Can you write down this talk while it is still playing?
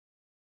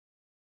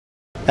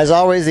As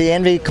always, the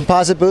ENVE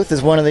composite booth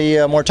is one of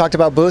the more talked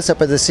about booths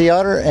up at the Sea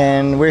Otter,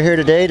 and we're here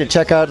today to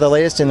check out the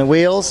latest in the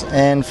wheels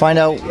and find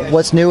out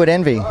what's new at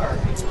ENVE.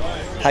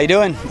 How you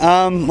doing?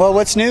 Well,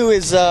 what's new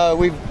is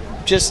we've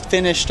just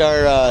finished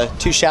our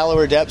 2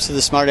 shallower depths of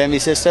the Smart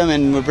ENVE system,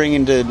 and we're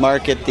bringing to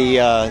market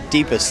the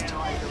deepest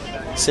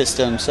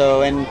system.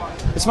 And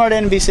the Smart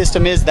ENVE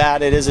system is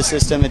that. It is a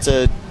system. It's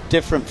a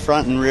different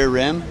front and rear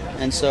rim,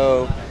 and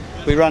so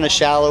we run a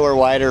shallower,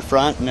 wider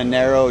front and a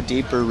narrow,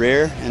 deeper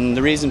rear. And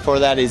the reason for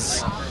that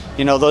is,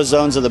 you know, those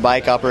zones of the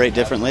bike operate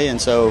differently, and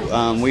so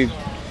we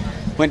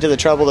went to the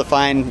trouble to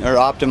find or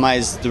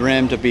optimize the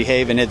rim to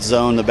behave in its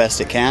zone the best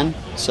it can.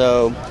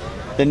 So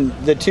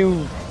the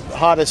 2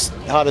 hottest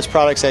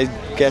products I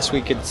guess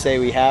we could say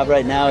we have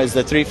right now is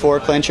the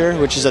 3/4 clincher,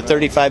 which is a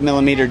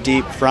 35mm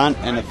deep front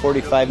and a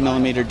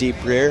 45mm deep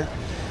rear.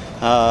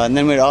 And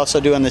then we're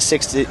also doing the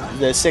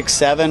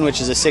 6/7,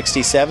 which is a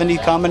 60/70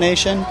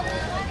 combination.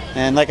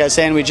 And like I was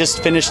saying, we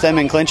just finished them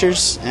in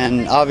clinchers,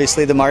 and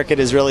obviously the market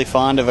is really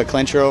fond of a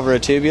clincher over a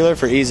tubular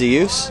for easy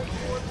use.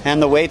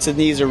 And the weights of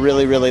these are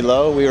really, really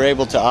low. We were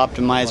able to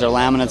optimize our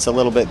laminates a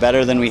little bit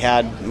better than we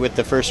had with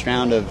the first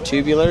round of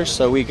tubulars,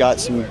 so we got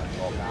some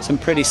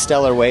pretty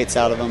stellar weights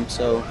out of them,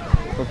 so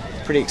we're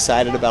pretty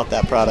excited about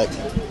that product.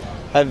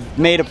 I've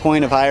made a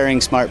point of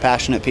hiring smart,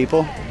 passionate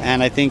people,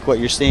 and I think what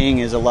you're seeing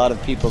is a lot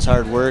of people's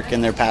hard work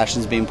and their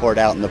passions being poured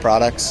out in the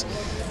products.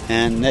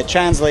 And that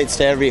translates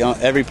to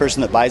every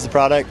person that buys the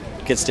product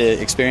gets to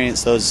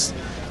experience those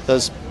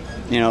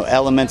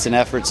elements and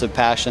efforts of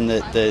passion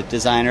that the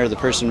designer, the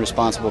person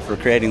responsible for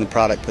creating the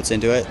product, puts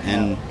into it,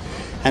 and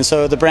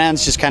so the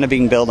brand's just kind of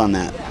being built on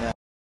that.